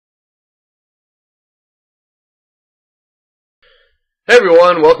Hey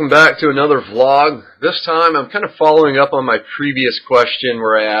everyone, welcome back to another vlog. This time I'm kind of following up on my previous question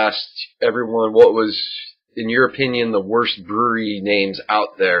where I asked everyone what was, in your opinion, the worst brewery names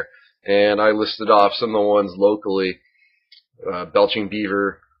out there. And I listed off some of the ones locally. Belching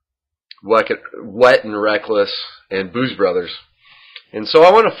Beaver, Wet and Reckless, and Booze Brothers. And so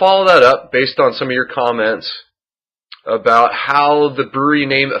I want to follow that up based on some of your comments about how the brewery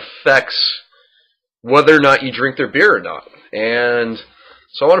name affects whether or not you drink their beer or not. And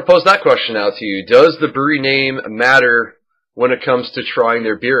so I want to pose that question out to you. Does the brewery name matter when it comes to trying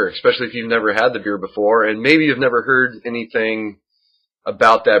their beer, especially if you've never had the beer before and maybe you've never heard anything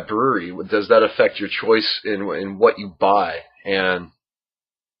about that brewery? Does that affect your choice in what you buy? And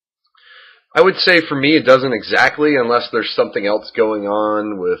I would say for me it doesn't exactly, unless there's something else going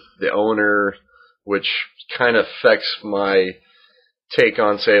on with the owner, which kind of affects my take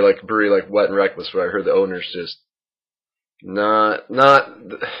on, say, like a brewery like Wet and Reckless, where I heard the owner's just not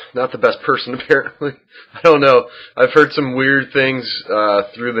the best person, apparently. I don't know. I've heard some weird things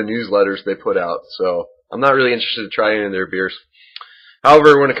through the newsletters they put out, so I'm not really interested in trying any of their beers.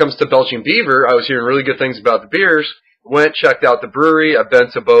 However, when it comes to Belching Beaver, I was hearing really good things about the beers. Went, checked out the brewery. I've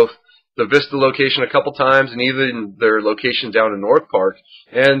been to both the Vista location a couple times and even their location down in North Park,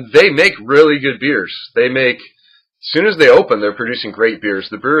 and they make really good beers. They make, as soon as they open, they're producing great beers.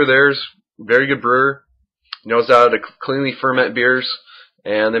 The brewer there's very good brewer. Knows how to cleanly ferment beers,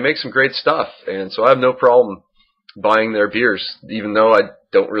 and they make some great stuff. And so I have no problem buying their beers, even though I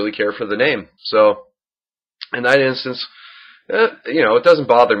don't really care for the name. So in that instance, it doesn't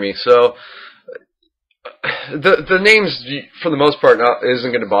bother me. So the names, for the most part,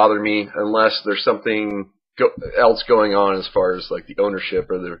 isn't going to bother me unless there's something else going on as far as like the ownership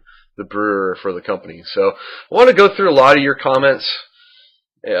or the brewer for the company. So I want to go through a lot of your comments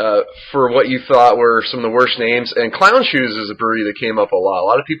for what you thought were some of the worst names. And Clown Shoes is a brewery that came up a lot. A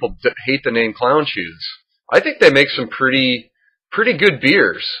lot of people hate the name Clown Shoes. I think they make some pretty good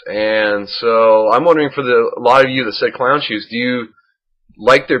beers. And so I'm wondering, for a lot of you that said Clown Shoes, do you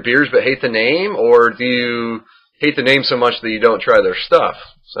like their beers but hate the name, or do you hate the name so much that you don't try their stuff?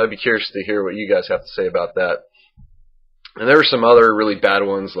 So I'd be curious to hear what you guys have to say about that. And there were some other really bad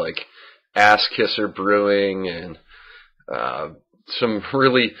ones like Ass Kisser Brewing and some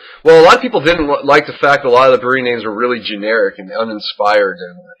really, well, a lot of people didn't like the fact that a lot of the brewery names were really generic and uninspired,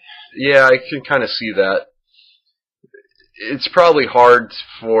 and yeah, I can kind of see that. It's probably hard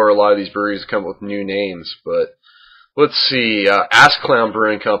for a lot of these breweries to come up with new names, but let's see, Ass Clown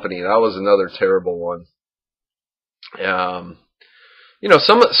Brewing Company, that was another terrible one. Some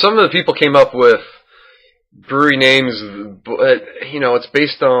of the people came up with brewery names, but it's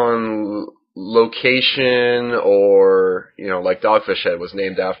based on location, or like Dogfish Head was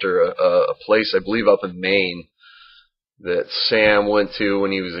named after a place, I believe, up in Maine that Sam went to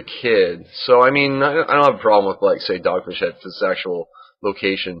when he was a kid. So I mean, I don't have a problem with, like, say, Dogfish Head for its actual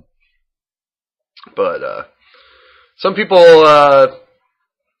location, but some people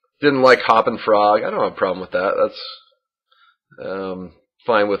didn't like Hoppin' Frog. I don't have a problem with that. That's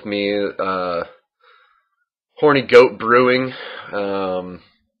fine with me. Horny Goat Brewing.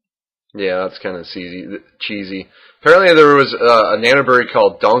 Yeah, that's kind of cheesy. Apparently there was a nano brewery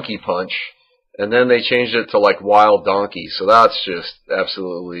called Donkey Punch, and then they changed it to like Wild Donkey, so that's just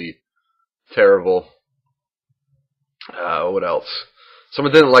absolutely terrible. What else?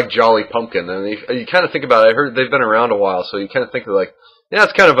 Someone didn't like Jolly Pumpkin, and you kind of think about it. I heard they've been around a while, so you kind of think of like, yeah,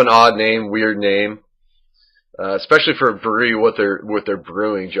 it's kind of an odd name, weird name, especially for a brewery what they're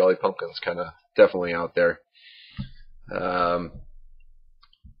brewing. Jolly Pumpkin's kind of definitely out there.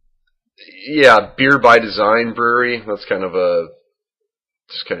 Yeah, Beer by Design Brewery. That's kind of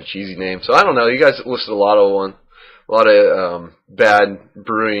just kind of cheesy name. So I don't know. You guys listed a lot of bad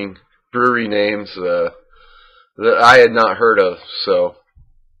brewery names that I had not heard of. So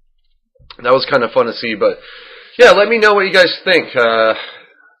that was kind of fun to see. But yeah, let me know what you guys think.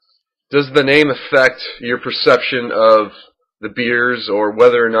 Does the name affect your perception of the beers, or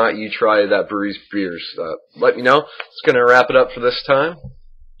whether or not you try that brewery's beers? Let me know. It's going to wrap it up for this time.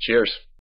 Cheers.